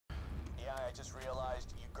I just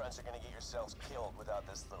realized you grunts are gonna get yourselves killed without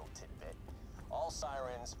this little tidbit. All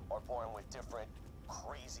sirens are born with different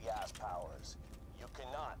crazy-ass powers. You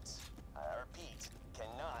cannot, I repeat,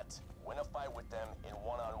 cannot win a fight with them in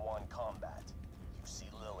one-on-one combat. You see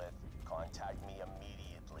Lilith, contact me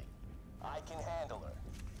immediately. I can handle her.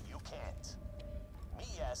 You can't. Me,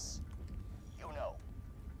 yes. You know.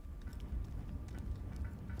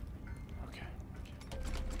 Okay.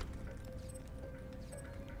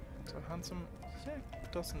 So handsome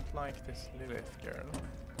Jack doesn't like this Lilith girl.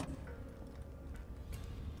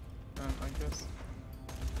 And I guess...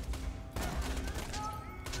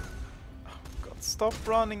 Oh god, stop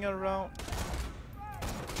running around!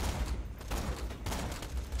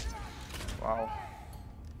 Wow.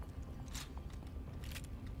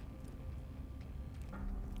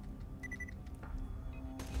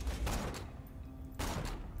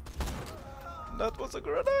 That was a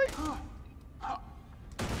grenade!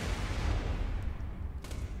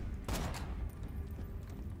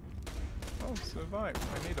 Oh, survived.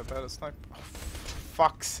 I need a better sniper. Oh,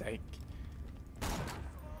 fuck's sake.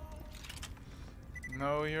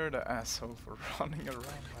 No, you're the asshole for running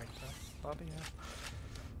around like that. Bloody hell.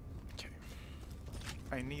 Okay.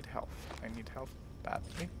 I need health. I need health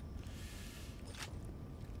badly.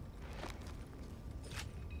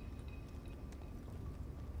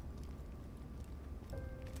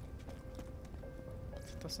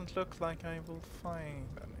 It doesn't look like I will find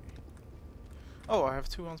any. Oh, I have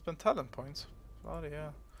 2 unspent talent points. Bloody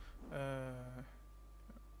hell.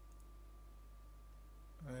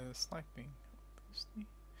 Sniping.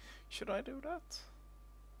 Should I do that?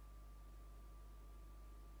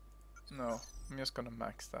 No, I'm just gonna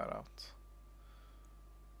max that out.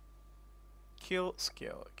 Kill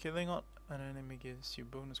skill. Killing on an enemy gives you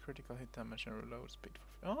bonus critical hit damage and reload speed.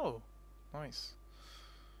 Oh, nice.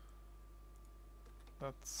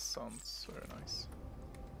 That sounds very nice.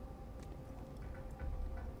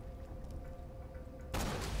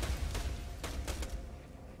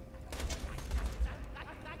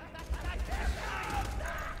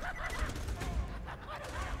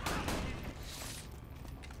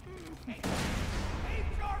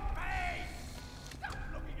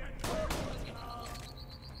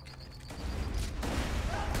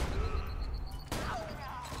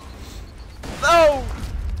 No!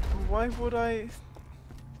 Why would I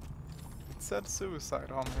set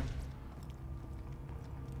suicide on him?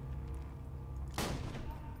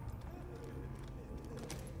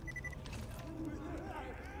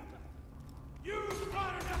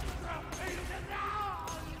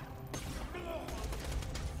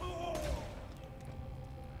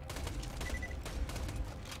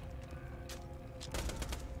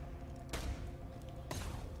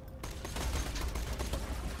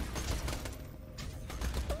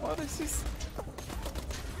 What is this?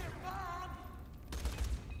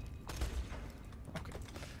 Okay.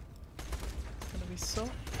 It's gonna be so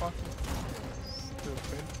fucking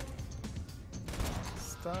stupid.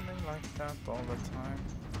 Standing like that all the time.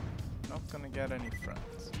 Not gonna get any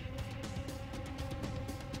friends.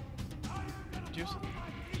 Use it.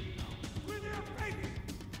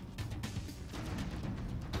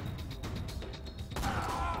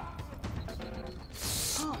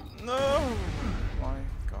 No! My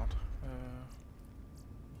god.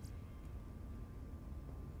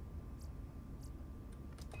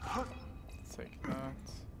 Take that.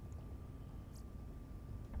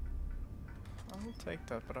 I will take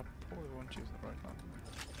that, but I probably won't use it right now.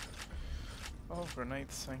 Oh,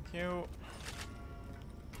 grenades, thank you.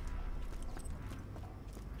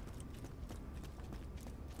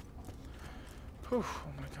 Whew,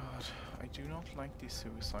 oh my god. I do not like these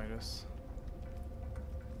suiciders.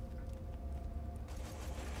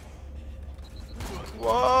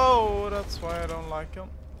 Whoa, that's why I don't like them.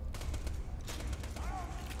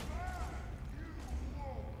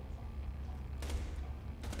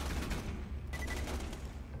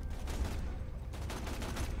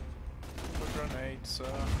 The grenades,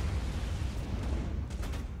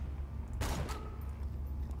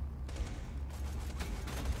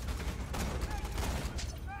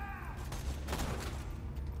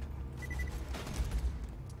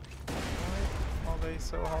 why are they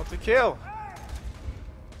so hard to kill?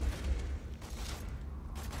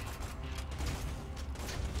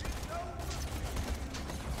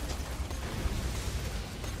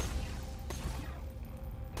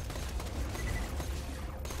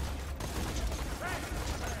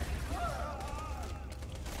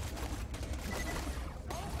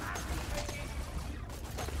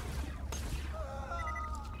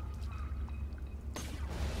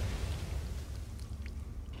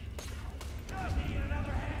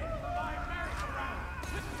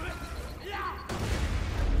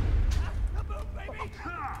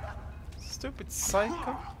 stupid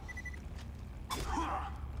psycho.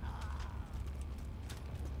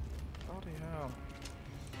 Bloody hell.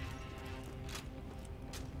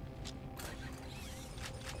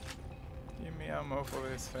 Give me ammo for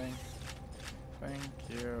this thing. Thank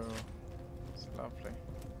you. It's lovely.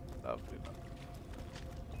 Lovely, lovely.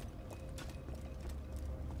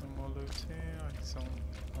 No more loot here. I saw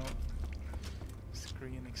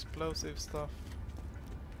screen explosive stuff.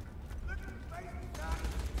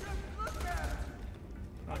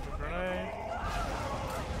 Another grenade.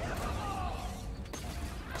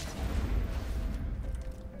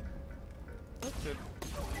 What did?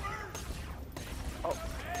 Oh,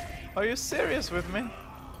 are you serious with me?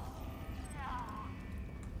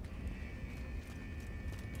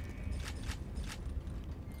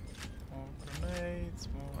 More grenades,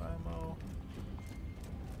 more ammo.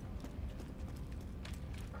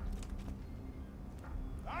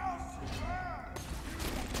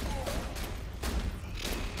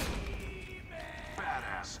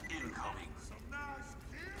 Badass incoming.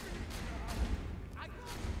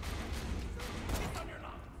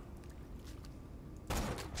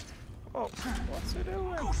 Oh, what's he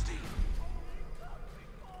doing? Ghosty.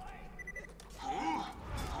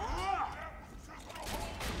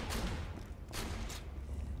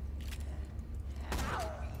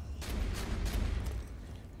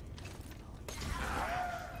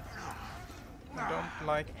 I don't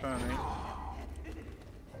like burning.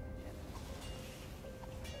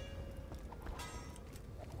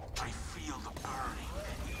 I feel the burning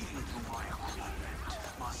eating through my equipment.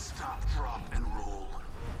 Must stop, drop, and roll.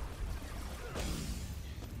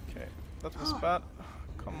 Okay, that was bad.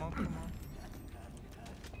 Come on, come on.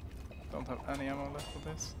 Don't have any ammo left for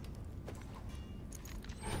this.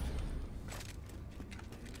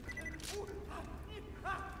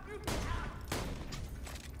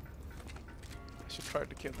 I should try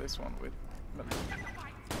to kill this one with melee.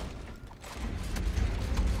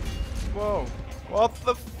 Whoa! What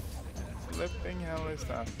the flipping hell is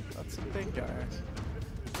that? That's a big guy.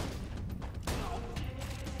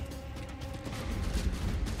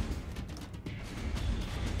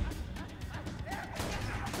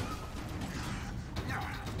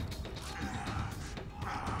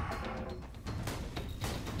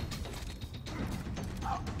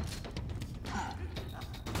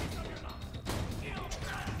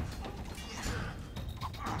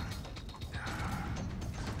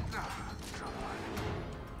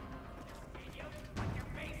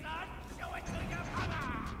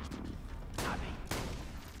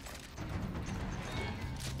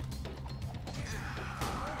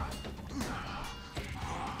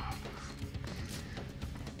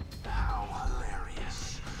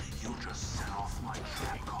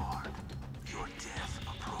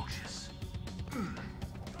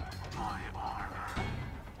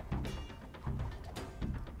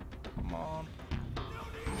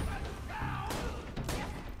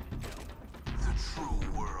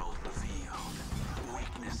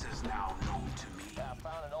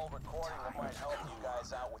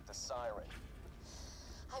 Siren.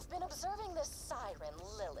 I've been observing this siren,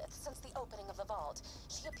 Lilith, since the opening of the vault.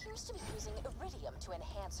 She appears to be using iridium to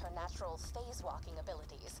enhance her natural phase-walking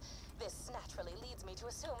abilities. This naturally leads me to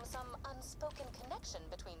assume some unspoken connection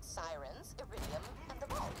between sirens, iridium, and the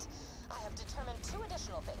vault. I have determined two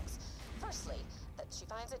additional things. Firstly, that she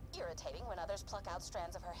finds it irritating when others pluck out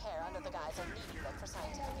strands of her hair under the guise of needing them for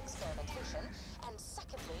scientific experimentation. And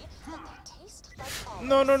secondly, that they taste like olives.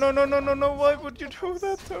 No, no, no, no, no, no, no, why would you do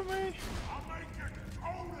that to me?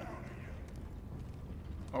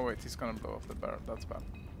 Oh wait, he's gonna blow off the barrel, that's bad.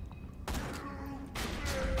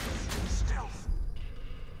 Stealth.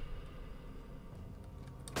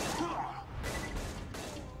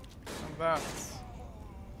 And that.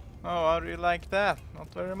 Oh, how do you like that?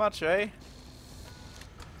 Not very much, eh?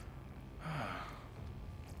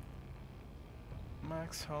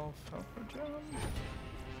 Max health, helper jump.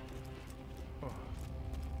 Oh.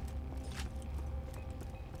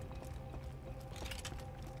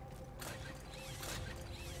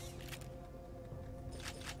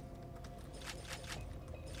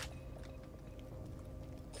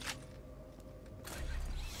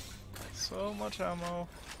 So much ammo.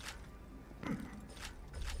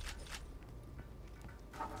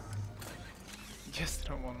 Guess they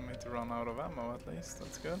don't want me to run out of ammo at least,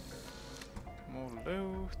 that's good. More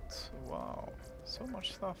loot, wow, so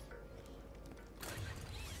much stuff.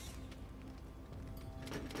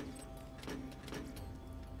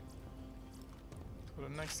 For the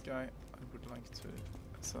next guy, I would like to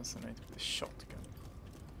assassinate with a shotgun.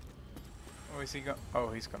 Oh, is he oh,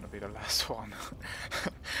 he's gonna be the last one.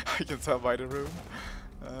 I can tell by the room.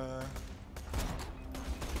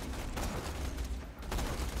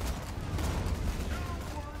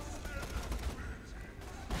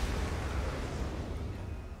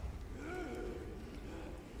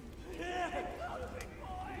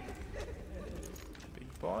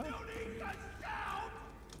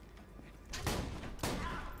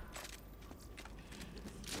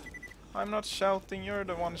 I'm not shouting, you're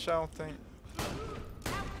the one shouting.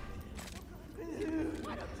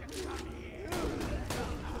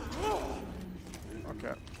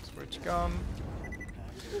 Okay, switch gun.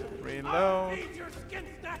 Reload. Feed your skin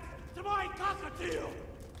snacks to my cockatiel!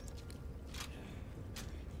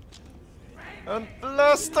 And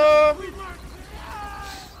blast them!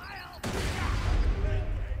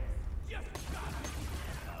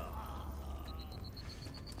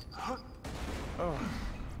 Oh.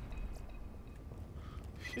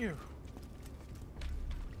 Phew.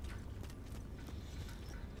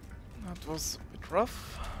 That was a bit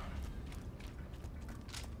rough.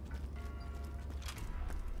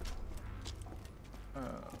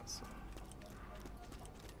 So.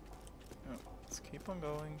 Yeah, let's keep on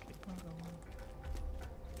going, keep on going.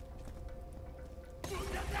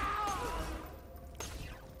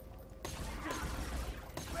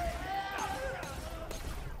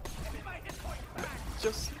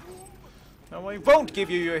 Just... No, I won't give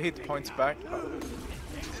you your hit points back.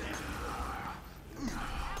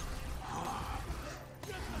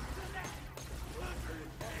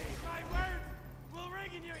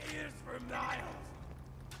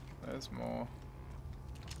 There's more.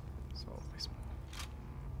 There's always more.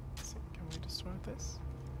 Let's see, can we destroy this?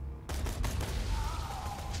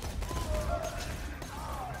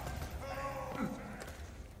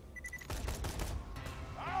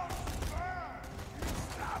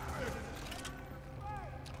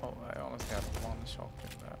 Oh, I honestly have one shot in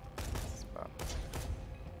that. It's bad.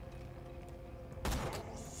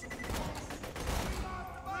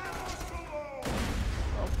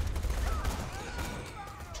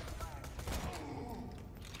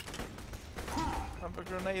 Have a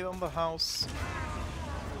grenade on the house.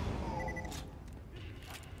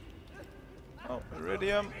 Oh,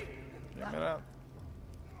 iridium. Give me that.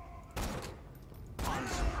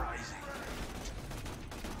 Unsurprising.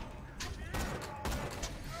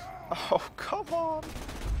 Oh, come on!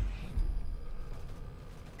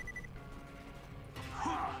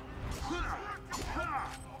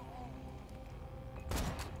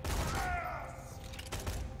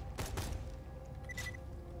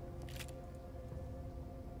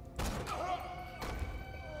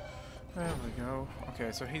 There we go.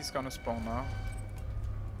 Okay, so he's gonna spawn now.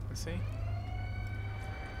 Is he?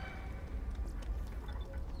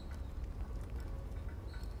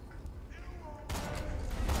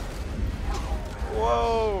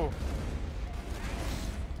 Whoa!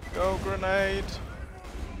 Go grenade!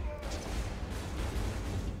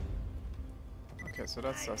 Okay, so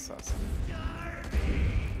that's assassin. Do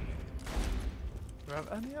you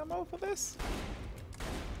have any ammo for this?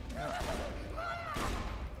 Yeah.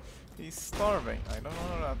 He's starving. I don't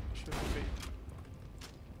know that shouldn't be.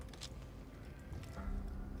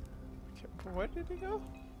 Okay, where did he go?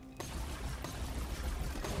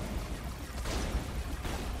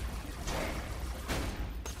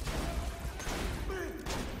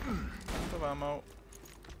 Out of ammo.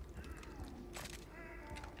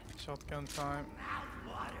 Shotgun time.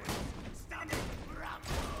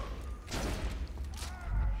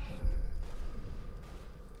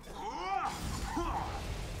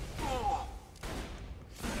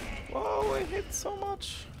 Whoa, it hit so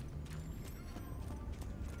much.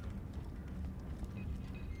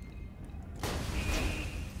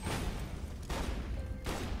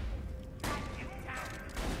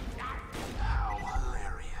 How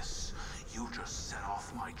hilarious. You just set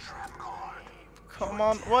off my trap card. Come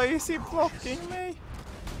on, why is he blocking me?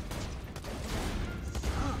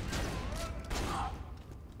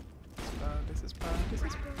 This is bad, this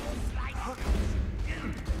is bad.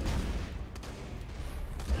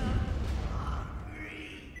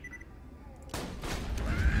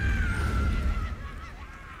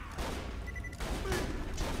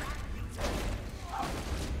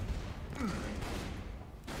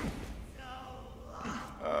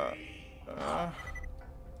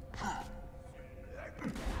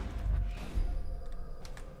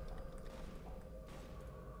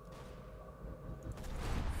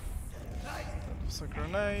 A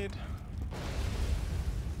grenade.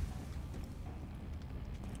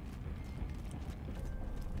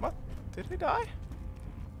 What? Did he die?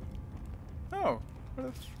 No. What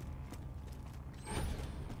if...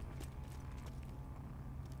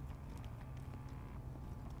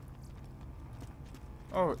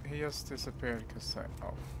 Oh, he just disappeared because I...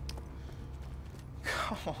 Oh.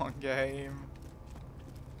 Come on, game.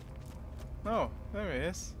 No, there he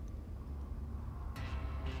is.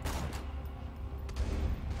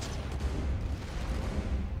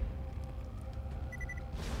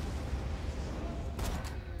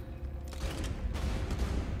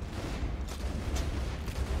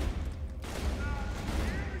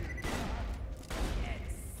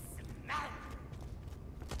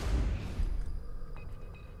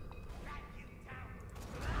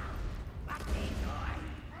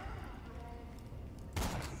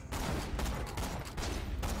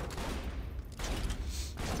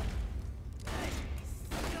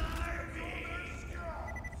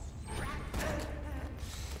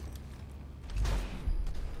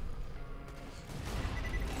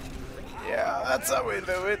 That's how we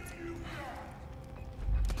do it.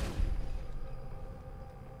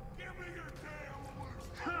 Give me your damn loot.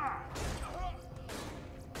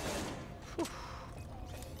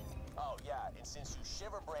 Oh yeah, and since you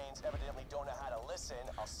shiverbrains evidently don't know how to listen,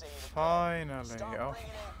 I'll say it again. Finally, Stop oh.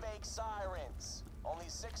 bringing in fake sirens. Only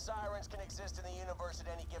 6 sirens can exist in the universe at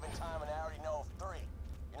any given time, and I already know of 3.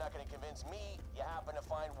 You're not going to convince me you happen to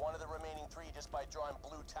find one of the remaining 3 just by drawing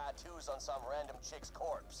blue tattoos on some random chick's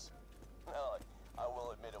corpse. Well, I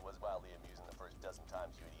will admit it was wildly amusing the first dozen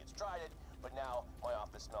times you idiots tried it, but now my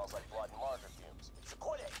office smells like blood and marker fumes. So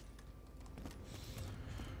quit it!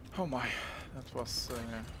 Oh my, that was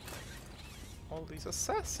all these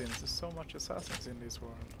assassins. There's so much assassins in this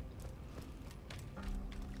world.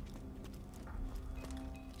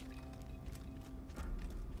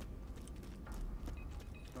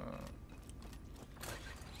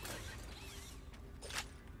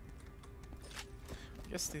 I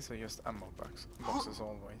guess these are just ammo boxes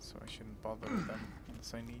always, so I shouldn't bother with them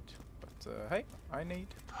unless I need. But hey, I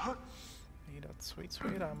need that sweet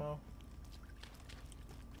ammo.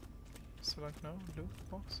 So like no loot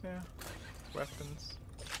box, yeah. Weapons.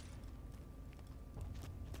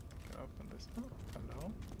 Can open this. Oh,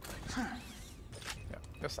 hello. Yeah,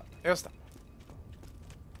 just that. Just that.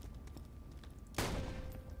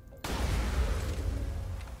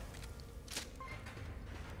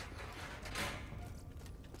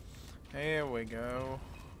 Here we go.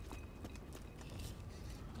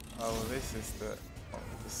 Oh, this is the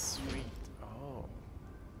sweet. Oh.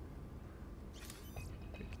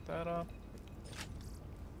 Pick that up.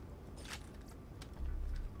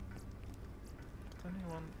 Does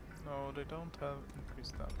anyone? No, they don't have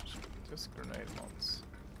increased damage. Just grenade ones.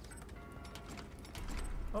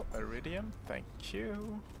 Oh, iridium. Thank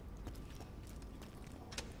you.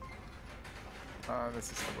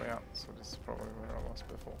 This is the way out, so this is probably where I was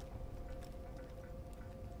before.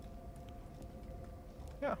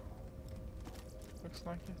 Yeah. Looks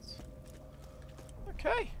like it.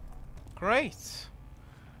 Okay. Great.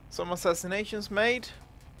 Some assassinations made.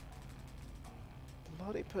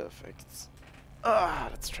 Bloody perfect. Ah,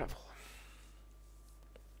 let's travel.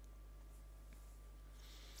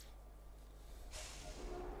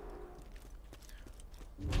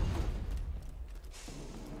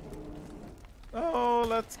 Oh,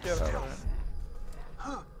 let's get out of here.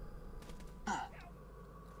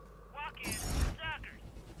 Walk in, suckers.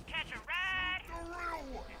 Catch a ride. The real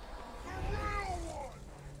one! The real one!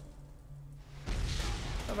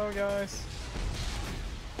 Hello, guys.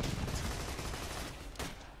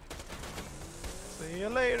 See you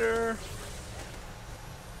later.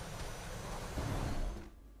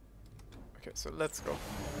 Okay, so let's go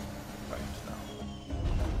back now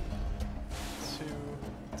to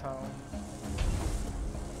town.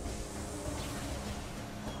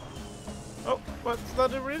 Oh, what's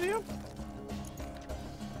that, iridium?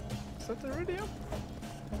 Is that iridium?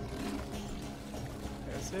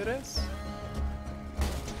 Yes, it is.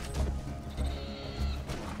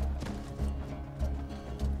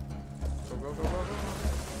 Go, go, go, go, go.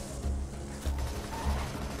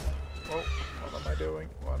 Oh, what am I doing?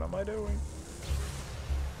 What am I doing?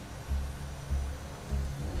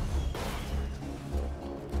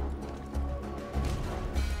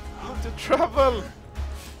 Need to travel!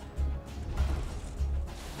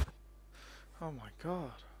 Oh my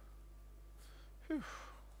god. Whew.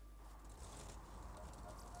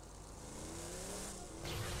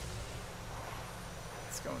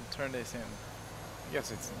 Let's go and turn this in. I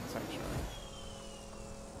guess it's in the sanctuary.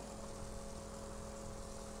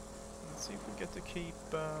 Let's see if we get to keep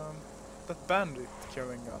that bandit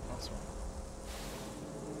killing gun as well.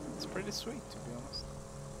 It's pretty sweet, to be honest.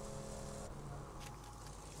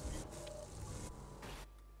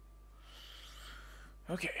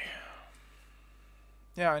 Okay.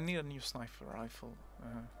 Yeah, I need a new sniper rifle.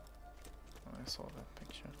 I saw that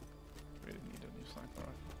picture. Really need a new sniper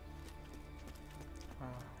rifle.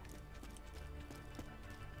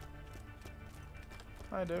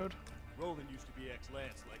 Hi, dude. Roland used to be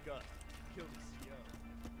ex-Lance like us. Killed his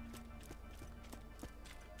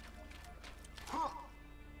CO.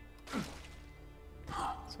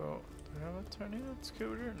 So, do we have a turning out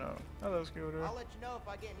Scooter? No. Hello, Scooter. I'll let you know if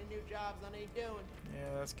I get any new jobs I need doing.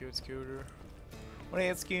 Yeah, that's good, Scooter. What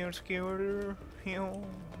is good, Scooter? I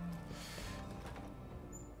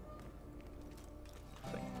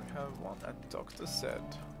think we have one at Dr. Said.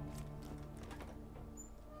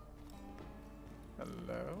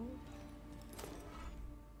 Hello?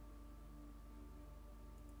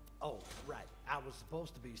 Oh, right. I was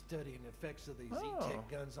supposed to be studying the effects of these E-Tech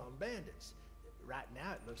guns on bandits. Right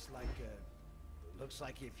now, it looks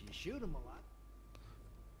like if you shoot them a lot.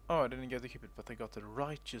 Oh, I didn't get to keep it, but I got the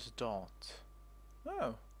righteous dart.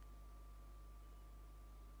 Oh.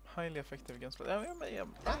 Highly effective against... yeah,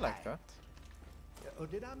 I like that. Oh,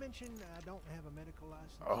 did I mention I don't have a medical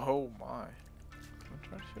license? Oh my. Can I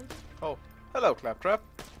try to shoot? Oh, hello, Claptrap.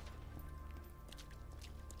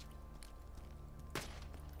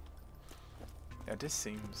 Yeah, this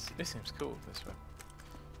seems cool, this way.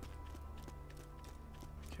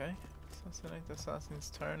 Okay. Assassinate the assassins,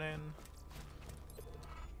 turn in.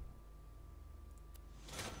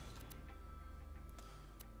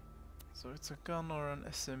 So it's a gun or an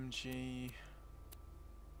SMG.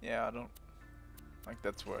 Yeah, I don't... Like,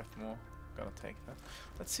 that's worth more. Gonna take that.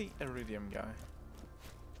 Let's see Iridium guy.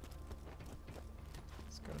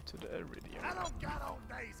 Let's go to the Iridium. I don't got all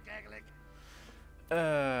day, Skagalik.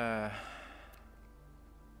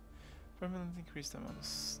 Permanent increased amount of...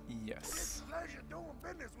 Yes. It's a pleasure doing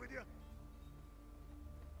business with you.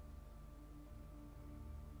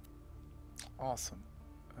 Awesome.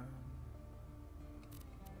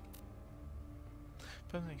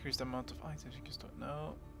 Permanent increased amount of items you can store.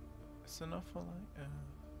 No. It's enough for like...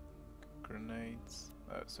 grenades.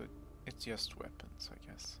 So it's just weapons,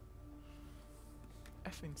 I guess.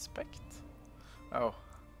 F inspect. Oh,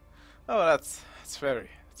 that's very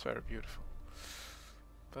beautiful.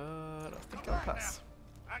 But I think I'll pass.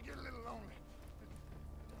 I get a little lonely.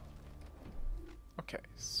 Okay,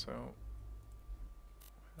 so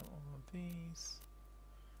we have all of these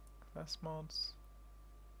class mods.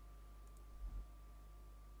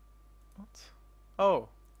 What? Oh.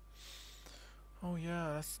 Oh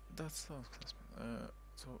yeah, that's those class mods.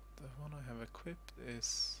 So the one I have equipped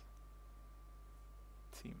is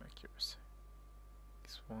team accuracy.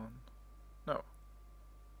 This one. No.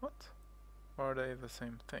 What? Are they the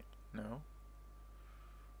same thing? No.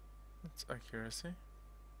 It's accuracy.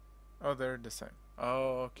 Oh, they're the same.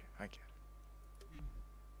 Oh, okay, I get it.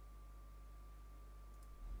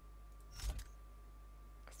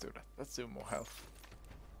 Let's do that. Let's do more health.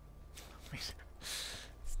 I mean,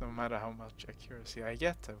 it's no matter how much accuracy I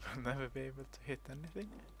get, I will never be able to hit anything.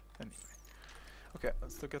 Anyway. Okay,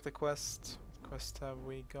 let's look at the quest. What quest have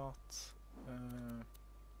we got?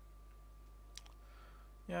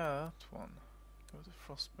 Yeah, that one. Go to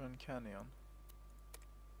Frostburn Canyon.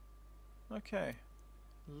 Okay.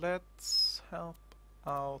 Let's help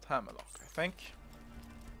out Hammerlock, I think.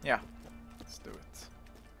 Yeah, let's do it.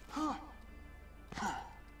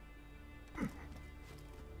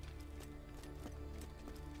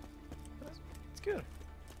 It's good.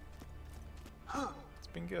 It's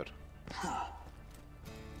been good.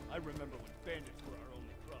 I remember when bandits were our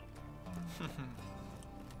only problem.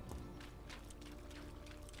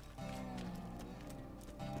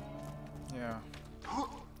 Yeah.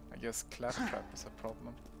 I guess Claptrap is a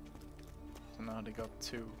problem. So now they got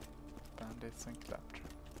 2 bandits and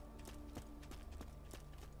Claptrap.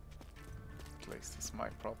 At least it's my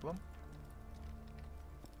problem.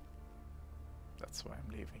 That's why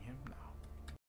I'm leaving him now.